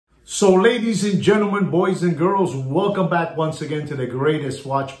So ladies and gentlemen, boys and girls, welcome back once again to the greatest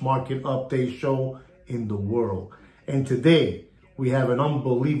watch market update show in the world. And today we have an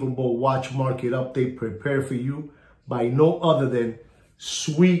unbelievable watch market update prepared for you by no other than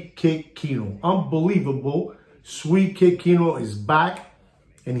Sweet Kid Kino. Unbelievable. Sweet Kid Kino is back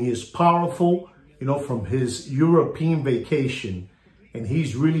and he is powerful, from his European vacation. And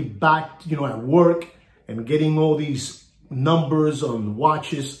he's really back, at work and getting all these numbers on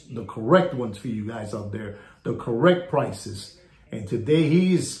watches, the correct ones for you guys out there, the correct prices. And today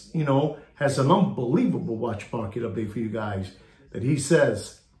he's, has an unbelievable watch market update for you guys that he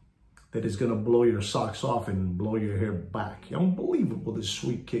says that is going to blow your socks off and blow your hair back. Unbelievable, this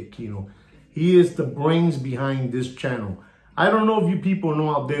Sweet Kid Kino. He is the brains behind this channel. I don't know if you people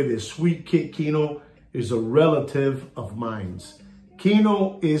know out there that Sweet Kid Kino is a relative of mine.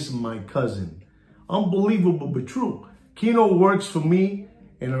 Kino is my cousin. Unbelievable, but true. Kino works for me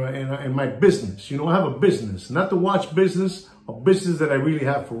in my business. I have a business, not the watch business, a business that I really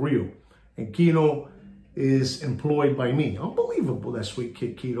have for real. And Kino is employed by me. Unbelievable, that Sweet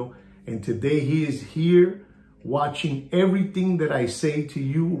Kid Kino. And today he is here watching everything that I say to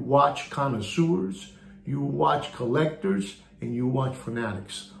you watch connoisseurs, you watch collectors, and you watch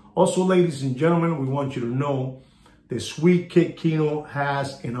fanatics. Also, ladies and gentlemen, we want you to know that Sweet Kid Kino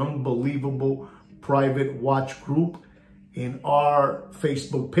has an unbelievable private watch group in our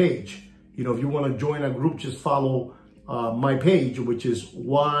Facebook page. If you want to join our group, just follow my page, which is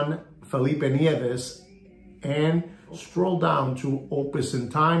Juan Felipe Nieves, and scroll down to Opus in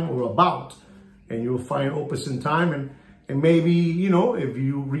Time or About, and you'll find Opus in Time. And maybe, if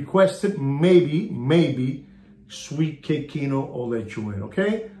you request it, maybe Sweet Kid Kino will let you in,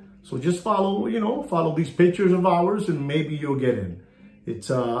 okay? So just follow these pictures of ours and maybe you'll get in. It's,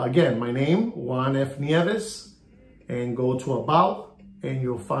 again, my name, Juan F. Nieves, and go to About and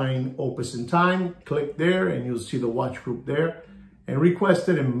you'll find Opus in Time. Click there and you'll see the watch group there and request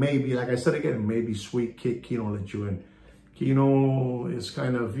it. And maybe, like I said again, maybe Sweet Kid Kino will let you in. Kino is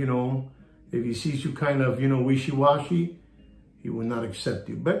kind of, if he sees you kind of, wishy-washy, he will not accept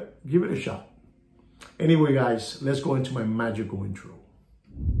you, but give it a shot. Anyway, guys, let's go into my magical intro.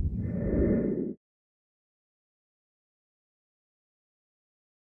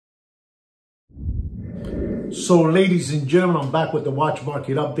 So, ladies and gentlemen, I'm back with the watch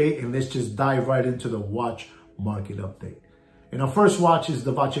market update, and let's just dive right into the watch market update. And our first watch is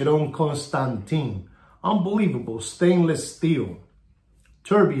the Vacheron Constantin. Unbelievable stainless steel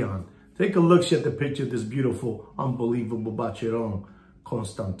tourbillon. Take a look at the picture of this beautiful, unbelievable Vacheron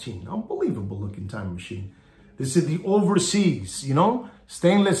Constantin. Unbelievable looking time machine. This is the overseas,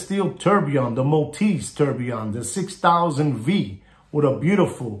 stainless steel tourbillon, the Maltese tourbillon, the 6000V with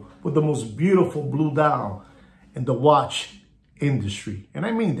the most beautiful blue dial in the watch industry. And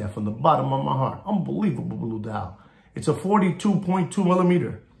I mean that from the bottom of my heart. Unbelievable blue dial. It's a 42.2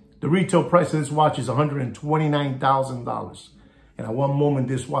 millimeter. The retail price of this watch is $129,000. And at one moment,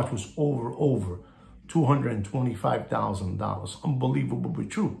 this watch was over $225,000. Unbelievable, but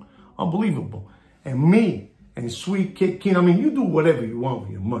true. Unbelievable. And me and Sweet Kid Kino, you do whatever you want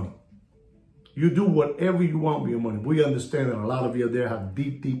with your money. You do whatever you want with your money. We understand that a lot of you out there have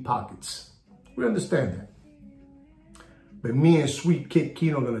deep, deep pockets. We understand that. But me and Sweet Kid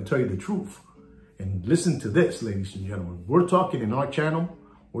Kino are going to tell you the truth. And listen to this, ladies and gentlemen. We're talking in our channel,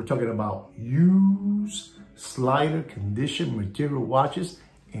 we're talking about used slider condition material watches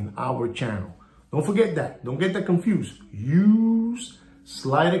in our channel. Don't forget that. Don't get that confused. Used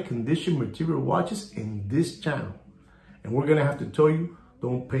slider condition material watches in this channel. And we're going to have to tell you,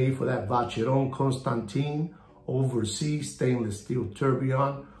 don't pay for that Vacheron Constantin overseas stainless steel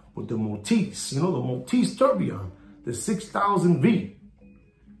tourbillon with the Maltese, the Maltese tourbillon, the 6000V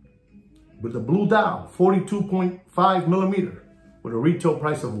with the blue dial, 42.5 millimeter with a retail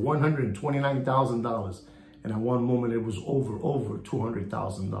price of $129,000. And at one moment it was over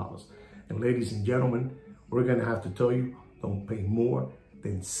 $200,000. And ladies and gentlemen, we're going to have to tell you, don't pay more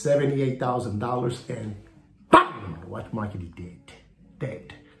than $78,000 and bang, the watch market is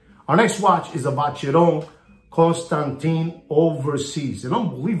dead. Our next watch is a Vacheron Constantin overseas. An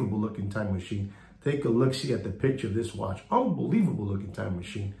unbelievable looking time machine. Take a look-see at the picture of this watch. Unbelievable looking time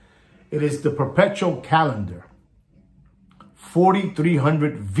machine. It is the Perpetual Calendar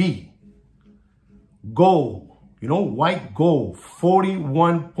 4300V. Gold, white gold,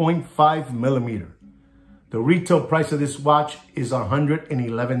 41.5 millimeter. The retail price of this watch is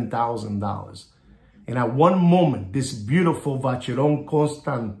 $111,000. And at one moment, this beautiful Vacheron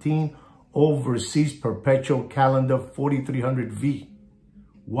Constantin overseas Perpetual Calendar 4300V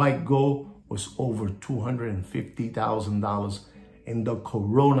white gold was over $250,000 in the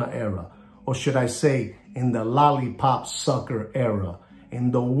Corona era, or should I say in the lollipop sucker era,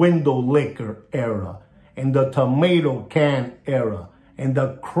 in the window licker era, in the tomato can era, in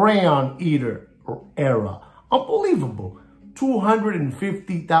the crayon eater era. Unbelievable.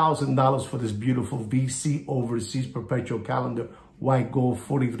 $250,000 for this beautiful VC Overseas Perpetual Calendar White Gold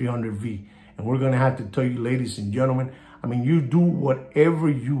 4300V. And we're going to have to tell you, ladies and gentlemen, I mean, you do whatever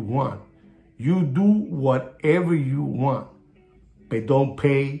you want. You do whatever you want. But don't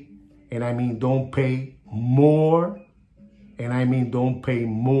pay, and I mean don't pay more, and I mean don't pay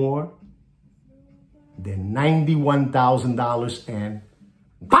more than $91,000, and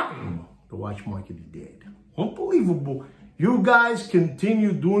bang, the watch market is dead. Unbelievable. You guys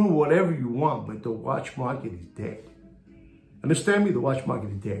continue doing whatever you want, but the watch market is dead. Understand me? The watch market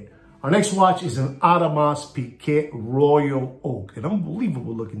is dead. Our next watch is an Audemars Piguet Royal Oak, an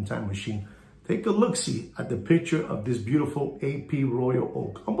unbelievable looking time machine. Take a look-see at the picture of this beautiful AP Royal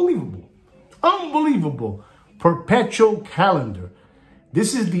Oak. Unbelievable. Unbelievable. Perpetual calendar.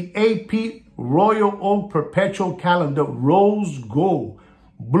 This is the AP Royal Oak Perpetual Calendar Rose Gold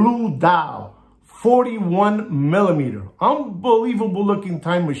Blue Dial 41 millimeter. Unbelievable looking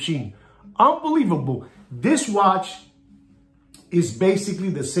time machine. Unbelievable. This watch is basically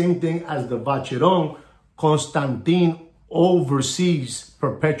the same thing as the Vacheron Constantin Overseas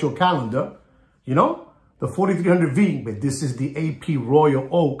Perpetual Calendar. You know, the 4300V, but this is the AP Royal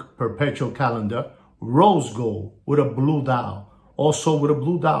Oak Perpetual Calendar Rose Gold with a blue dial. Also with a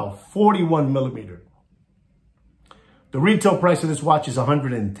blue dial, 41 millimeter. The retail price of this watch is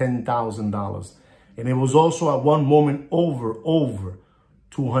 $110,000. And it was also at one moment over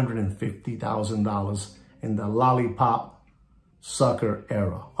 $250,000 in the lollipop sucker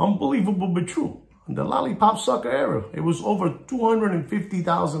era. Unbelievable but true. In the lollipop sucker era, it was over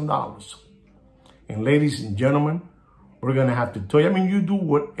 $250,000. And ladies and gentlemen, we're going to have to tell you, I mean, you do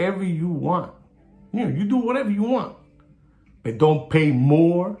whatever you want. You know, you do whatever you want. But don't pay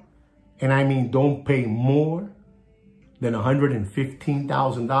more, and I mean don't pay more than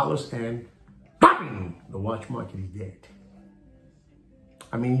 $115,000, and bang, the watch market is dead.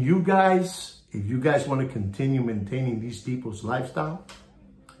 I mean, you guys, if you guys want to continue maintaining these people's lifestyle,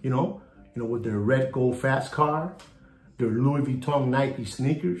 you know, with their red gold fast car, their Louis Vuitton Nike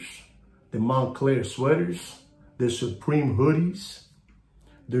sneakers, the Montclair sweaters, their Supreme hoodies,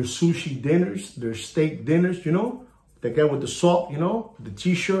 their sushi dinners, their steak dinners, you know, the guy with the salt, you know, the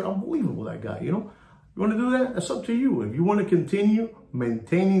t-shirt, unbelievable, that guy, you know. You want to do that? That's up to you. If you want to continue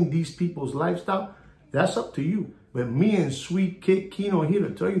maintaining these people's lifestyle, that's up to you. But me and Sweet Kid Kino here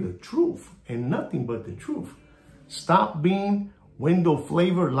to tell you the truth and nothing but the truth. Stop being window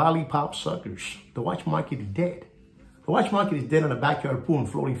flavor lollipop suckers. The watch market is dead. The watch market is dead in a backyard pool and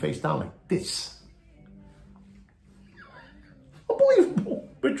floating face down like this. Unbelievable,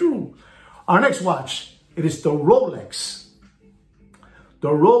 but true. Our next watch, it is the Rolex. The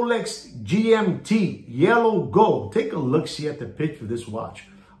Rolex GMT Yellow Gold. Take a look-see at the picture of this watch.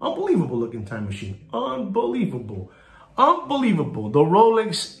 Unbelievable looking time machine. Unbelievable. Unbelievable. The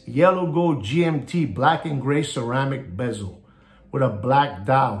Rolex Yellow Gold GMT black and gray ceramic bezel with a black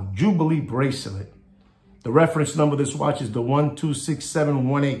dial Jubilee bracelet. The reference number of this watch is the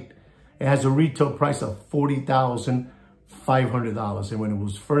 126718. It has a retail price of $40,500. And when it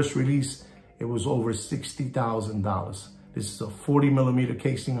was first released, it was over $60,000. This is a 40 millimeter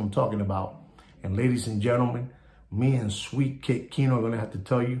casing I'm talking about. And ladies and gentlemen, me and Sweet Kid Kino are going to have to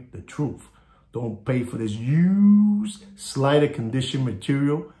tell you the truth. Don't pay for this used slider condition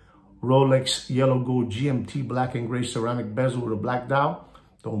material. Rolex Yellow Gold GMT black and gray ceramic bezel with a black dial.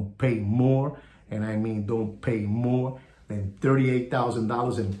 Don't pay more. And I mean, don't pay more than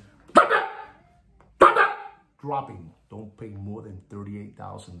 $38,000 and dropping. Don't pay more than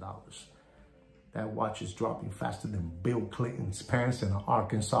 $38,000. That watch is dropping faster than Bill Clinton's pants in an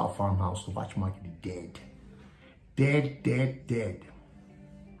Arkansas farmhouse. The watch market is dead. Dead, dead, dead.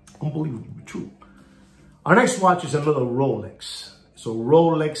 Unbelievably true. Our next watch is another Rolex. So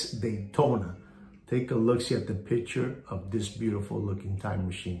Rolex Daytona. Take a look-see at the picture of this beautiful looking time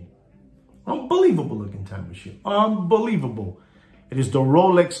machine. Unbelievable looking time machine. Unbelievable. It is the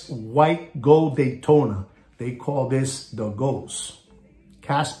Rolex White Gold Daytona. They call this the Ghost.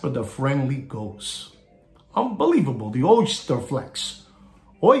 Casper the Friendly Ghost. Unbelievable. The Oyster Flex.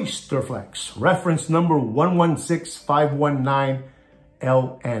 Oyster Flex. Reference number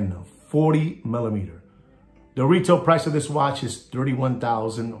 116519LN. 40 millimeter. The retail price of this watch is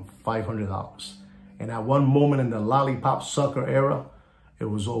 $31,500. And at one moment in the lollipop sucker era, it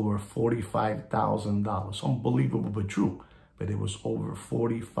was over $45,000. Unbelievable but true. But it was over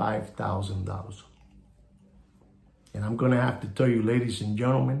 $45,000. And I'm going to have to tell you, ladies and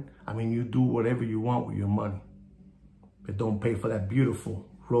gentlemen, I mean, you do whatever you want with your money. But don't pay for that beautiful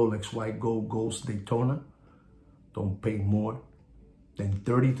Rolex White Gold Ghost Daytona. Don't pay more than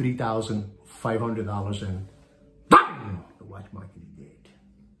 $33,500. And bang! The watch market is dead.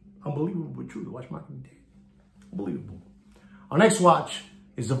 Unbelievable, but true. The watch market is dead. Unbelievable. Our next watch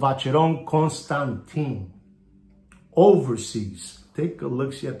is the Vacheron Constantin. Overseas. Take a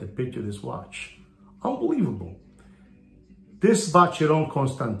look-see at the picture of this watch. Unbelievable. This Vacheron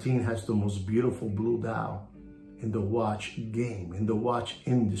Constantin has the most beautiful blue dial in the watch game, in the watch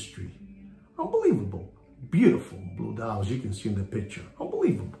industry. Unbelievable. Beautiful blue dial, as you can see in the picture.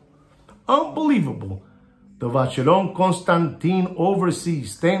 Unbelievable. Unbelievable. The Vacheron Constantin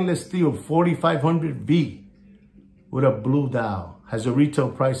Overseas Stainless Steel 4500V with a blue dial has a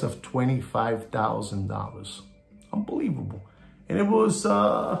retail price of $25,000. Unbelievable. And it was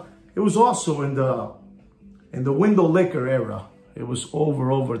also in the window liquor era. It was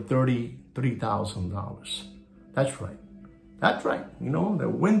over $33,000. That's right. That's right. You know, the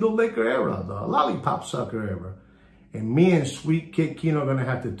window liquor era, the lollipop sucker era. And me and Sweet Kid Kino are going to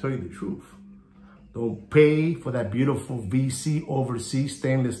have to tell you the truth. Don't pay for that beautiful VC Overseas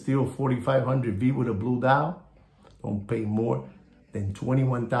Stainless Steel 4500V with a blue dial. Don't pay more than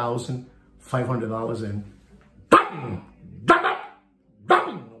 $21,500. And bang! The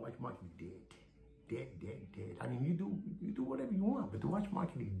watch market is dead. Dead. I mean, you do whatever you want, but the watch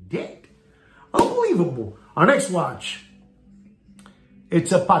market is dead. Unbelievable. Our next watch,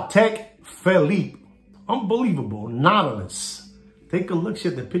 it's a Patek Philippe. Unbelievable. Nautilus. Take a look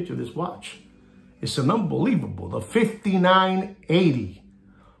at the picture of this watch. It's an unbelievable. The 5980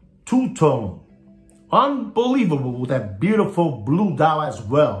 two-tone. Unbelievable with that beautiful blue dial as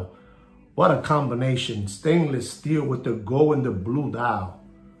well. What a combination. Stainless steel with the gold and the blue dial.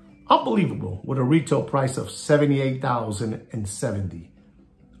 Unbelievable. With a retail price of $78,070.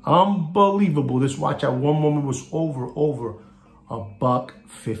 Unbelievable. This watch at one moment was over $150,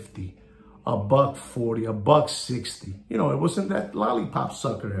 $140, $160. You know, it wasn't that lollipop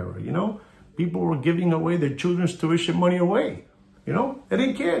sucker era, you know. People were giving away their children's tuition money away. You know, they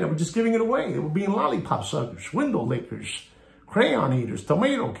didn't care. They were just giving it away. They were being lollipop suckers, window lickers, crayon eaters,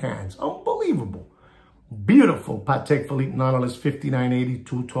 tomato cans. Unbelievable. Beautiful Patek Philippe Nautilus 5980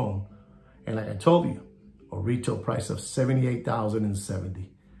 two-tone. And like I told you, a retail price of $78,070.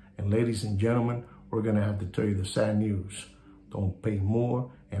 And ladies and gentlemen, we're going to have to tell you the sad news. Don't pay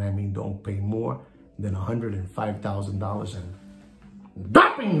more, and I mean don't pay more than $105,000. And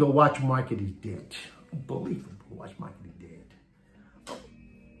dropping the watch market is dead. Unbelievable. The watch market is dead.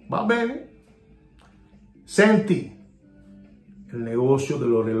 Va bene? Senti, el negocio de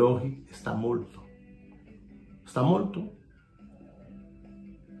los relojes está muerto. Está muerto.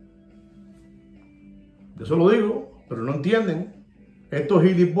 Yo se lo digo, pero no entienden. Estos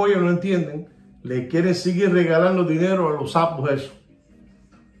gilipollas no entienden. Le quieren seguir regalando dinero a los sapos esos.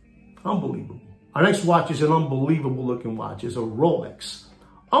 Unbelievable. Our next watch is an unbelievable looking watch. It's a Rolex.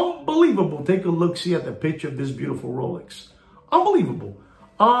 Unbelievable. Take a look, see at the picture of this beautiful Rolex. Unbelievable.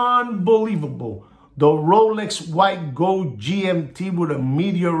 Unbelievable. The Rolex White Gold GMT with a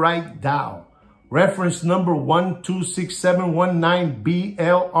meteorite dial. Reference number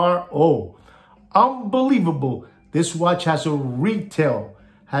 126719BLRO. Unbelievable. This watch has a retail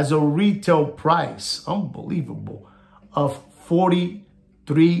price, unbelievable, of $43,000.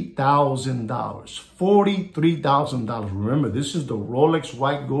 $43,000. Remember, this is the Rolex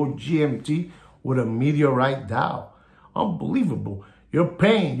White Gold GMT with a meteorite dial. Unbelievable. You're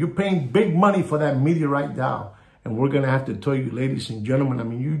paying big money for that meteorite dial. And we're going to have to tell you, ladies and gentlemen, I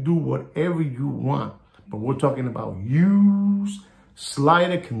mean, you do whatever you want. But we're talking about used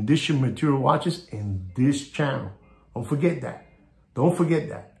slider condition material watches in this channel. Don't forget that. Don't forget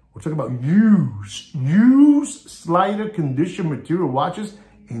that. We're talking about used slider condition material watches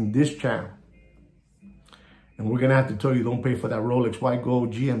in this channel. And we're going to have to tell you, don't pay for that Rolex White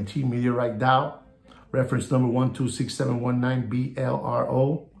Gold GMT meteorite dial. Reference number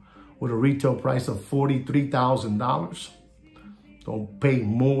 126719BLRO with a retail price of $43,000. Don't pay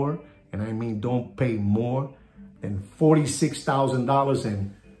more, and I mean don't pay more than $46,000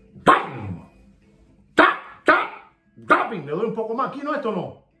 and bang! Dropping. Le doy un poco más. Kino, esto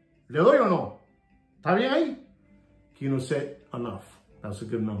no. ¿Le doy o no? ¿Está bien ahí? Kino said enough. That's a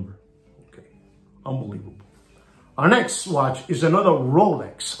good number. Okay. Unbelievable. Our next watch is another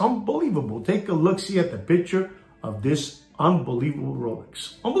Rolex. Unbelievable. Take a look-see at the picture of this unbelievable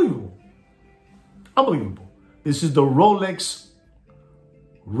Rolex. Unbelievable. Unbelievable. This is the Rolex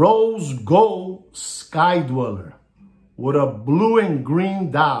Rose Gold Sky Dweller with a blue and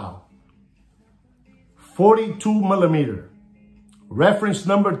green dial. 42 millimeter. Reference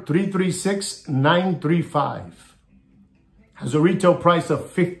number 336935. Has a retail price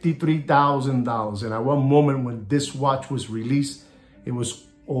of $53,000. And at one moment when this watch was released, it was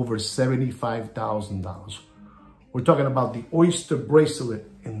over $75,000. We're talking about the Oyster bracelet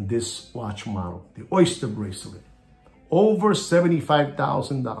in this watch model. The Oyster bracelet. Over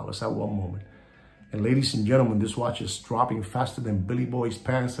 $75,000 at one moment. And ladies and gentlemen, this watch is dropping faster than Billy Boy's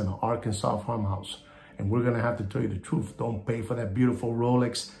pants in an Arkansas farmhouse. And we're going to have to tell you the truth. Don't pay for that beautiful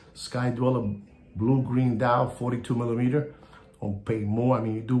Rolex Sky Dweller blue-green dial 42 millimeter. Don't pay more. I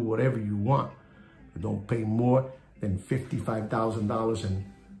mean, you do whatever you want. But don't pay more than $55,000 and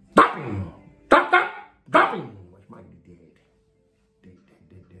dropping. Watch my dead.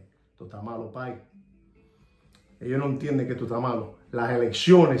 Esto está malo, pai. Ellos no entienden que esto está malo. Las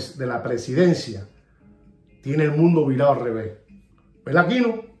elecciones de la presidencia tiene el mundo virado al revés. ¿Verdad,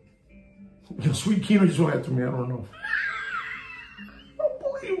 Kino? Yo soy Kino, you don't have to me, I don't know.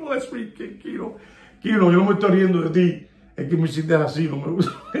 Unbelievable, that's sweet Kino. Kino, yo no me estoy riendo de ti. Es que me hiciste así, no me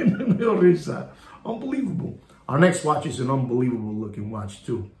gusta. Me dio risa. Unbelievable. Our next watch is an unbelievable looking watch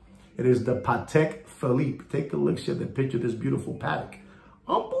too. It is the Patek Philippe. Take a look at the picture of this beautiful Patek.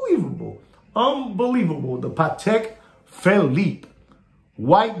 Unbelievable. Unbelievable. The Patek Philippe.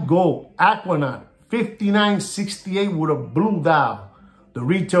 White gold, Aquanaut, $59.68 with a blue dial. The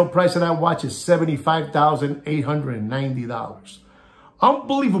retail price of that watch is $75,890.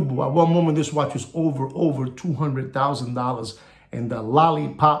 Unbelievable. At one moment, this watch was over $200,000 in the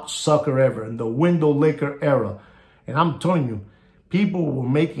lollipop sucker era, in the window licker era. And I'm telling you, people were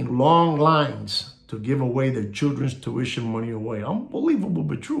making long lines to give away their children's tuition money away. Unbelievable,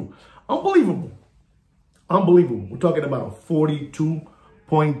 but true. Unbelievable. Unbelievable. We're talking about a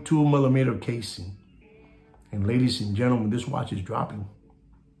 42.2 millimeter casing. And ladies and gentlemen, this watch is dropping.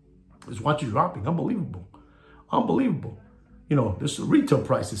 This watch is dropping. Unbelievable. Unbelievable. You know, this retail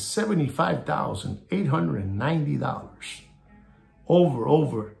price is $75,890.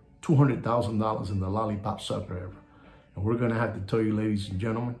 Over $200,000 in the lollipop sucker era. And we're going to have to tell you, ladies and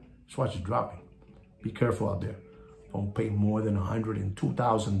gentlemen, this watch is dropping. Be careful out there. Don't pay more than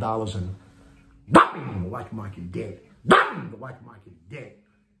 $102,000 and the watch market dead. The watch market dead.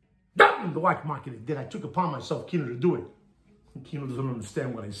 The watch market is dead. I took upon myself, Kino, to do it. Kino doesn't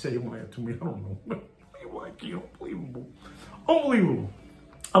understand what I say. Why to me, I don't know. Why, Kino? Unbelievable. Unbelievable.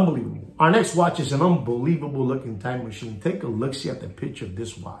 Unbelievable. Our next watch is an unbelievable looking time machine. Take a look-see at the picture of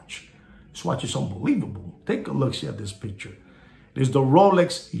this watch. This watch is unbelievable. Take a look-see at this picture. It is the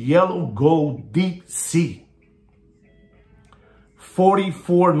Rolex Yellow Gold Deep Sea.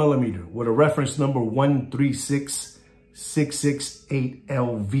 44 millimeter with a reference number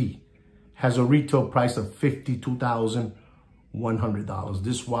 136668LV. Has a retail price of $52,100.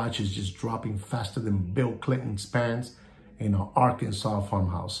 This watch is just dropping faster than Bill Clinton's pants in an Arkansas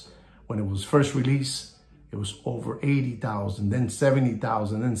farmhouse. When it was first released, it was over $80,000, then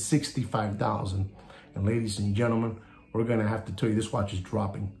 $70,000, then $65,000. And ladies and gentlemen, we're gonna have to tell you this watch is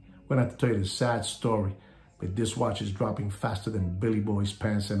dropping. We're gonna have to tell you the sad story, but this watch is dropping faster than Billy Boy's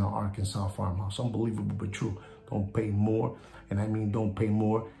pants in an Arkansas farmhouse. Unbelievable, but true. Don't pay more, and I mean don't pay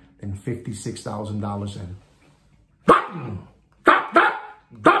more than $56,000 and dropping.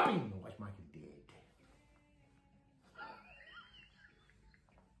 The watch market dead.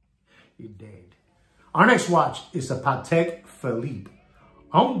 You're dead. Our next watch is a Patek Philippe.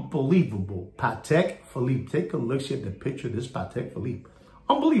 Unbelievable Patek Philippe. Take a look at the picture of this Patek Philippe.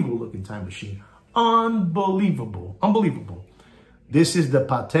 Unbelievable looking time machine. Unbelievable. Unbelievable. This is the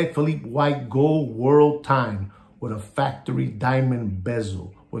Patek Philippe white gold world time with a factory diamond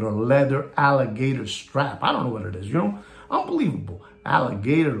bezel with a leather alligator strap. I don't know what it is, you know? Unbelievable.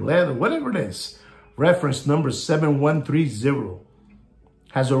 Alligator, leather, whatever it is. Reference number 7130.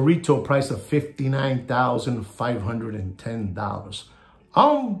 Has a retail price of $59,510.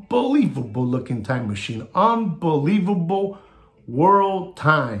 Unbelievable looking time machine. Unbelievable world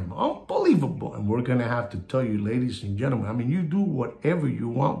time. Unbelievable. And we're going to have to tell you, ladies and gentlemen, I mean, you do whatever you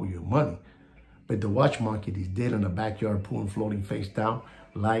want with your money. But the watch market is dead in the backyard pool and floating face down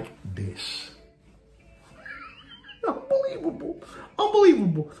like this. Unbelievable.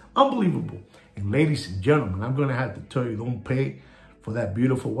 Unbelievable. Unbelievable. And ladies and gentlemen, I'm going to have to tell you, don't pay for that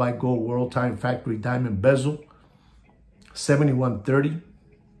beautiful white gold world time factory diamond bezel. 7130.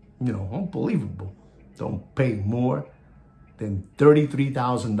 You know, unbelievable. Don't pay more than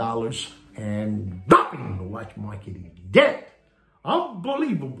 $33,000 and dropping. The watch market is dead.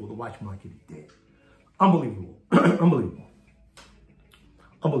 Unbelievable. The watch market is dead. Unbelievable. Unbelievable.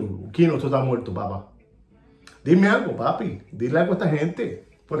 Unbelievable. Kino, tú estás muerto, papá. Dime algo, papi. Dile algo a esta gente.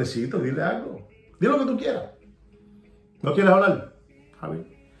 Pobrecito, dile algo. Di lo que tú quieras. ¿No quieres hablar? Javi.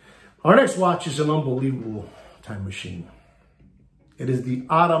 Our next watch is an unbelievable time machine. It is the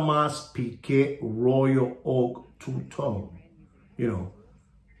Audemars Piguet Royal Oak Two-Tone. You know,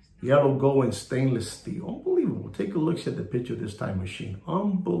 yellow gold and stainless steel. Unbelievable. Take a look at the picture of this time machine.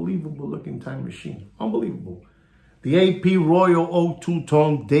 Unbelievable looking time machine. Unbelievable. The AP Royal Oak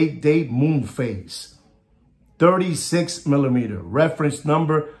Two-Tone Day Moon Phase. 36 millimeter. Reference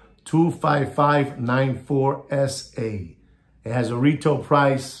number 25594SA. It has a retail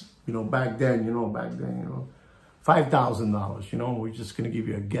price, back then, $5,000, we're just going to give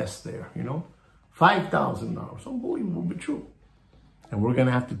you a guess there, $5,000. Unbelievable, but true. And we're going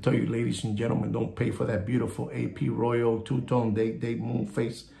to have to tell you, ladies and gentlemen, don't pay for that beautiful AP Royal Two-Tone Day Moon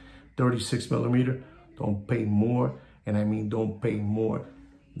Phase 36 millimeter. Don't pay more. And I mean, don't pay more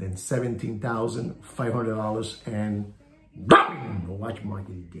than $17,500. And bam, the watch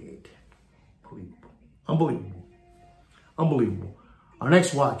market is dead. Unbelievable. Unbelievable. Our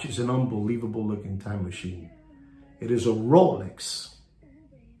next watch is an unbelievable looking time machine. It is a Rolex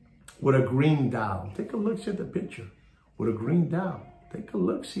with a green dial. Take a look at the picture. With a green dial. Take a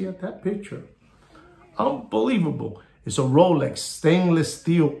look, see at that picture. Unbelievable. It's a Rolex stainless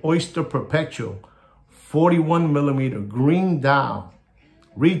steel Oyster Perpetual 41 millimeter green dial.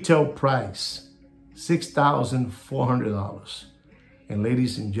 Retail price $6,400. And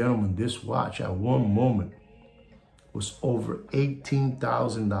ladies and gentlemen, this watch at one moment was over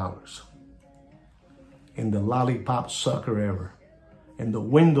 $18,000. In the lollipop sucker era, in the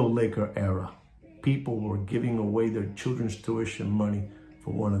window licker era, people were giving away their children's tuition money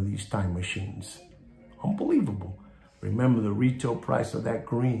for one of these time machines. Unbelievable. Remember, the retail price of that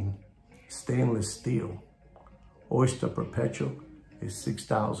green stainless steel Oyster Perpetual is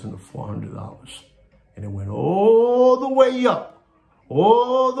 $6,400. And it went all the way up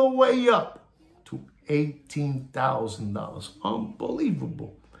to $18,000.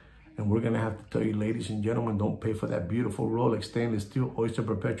 Unbelievable. And we're going to have to tell you, ladies and gentlemen, don't pay for that beautiful Rolex stainless steel Oyster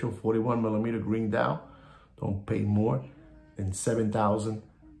Perpetual 41 millimeter green dial. Don't pay more than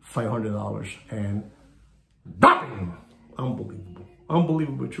 $7,500. And bang! Unbelievable.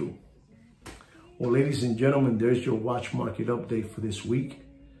 Unbelievable true. Well, ladies and gentlemen, there's your watch market update for this week.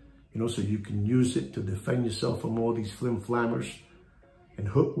 So you can use it to defend yourself from all these flim-flammers and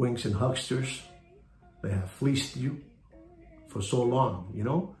hoodwinks and hucksters that have fleeced you for so long,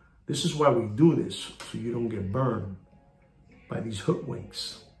 This is why we do this, so you don't get burned by these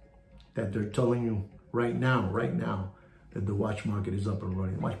hoodwinks that they're telling you right now, that the watch market is up and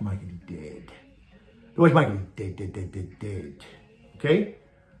running. The watch market is dead. The watch market is dead. Okay?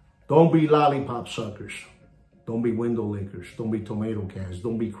 Don't be lollipop suckers. Don't be window lickers. Don't be tomato cans.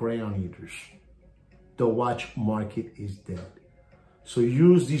 Don't be crayon eaters. The watch market is dead. So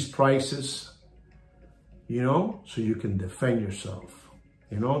use these prices, so you can defend yourself.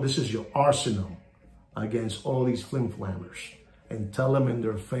 This is your arsenal against all these flim-flammers. And tell them in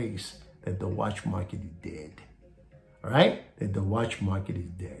their face that the watch market is dead. All right? That the watch market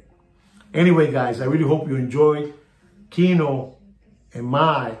is dead. Anyway, guys, I really hope you enjoyed Kino and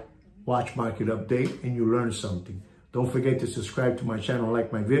my watch market update and you learned something. Don't forget to subscribe to my channel,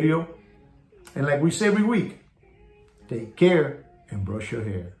 like my video. And like we say every week, take care and brush your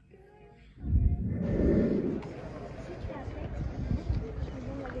hair.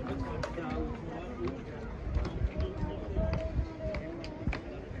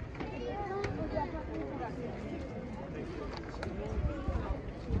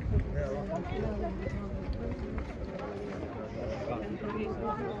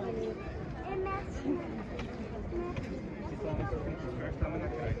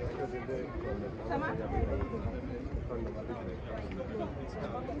 Ah,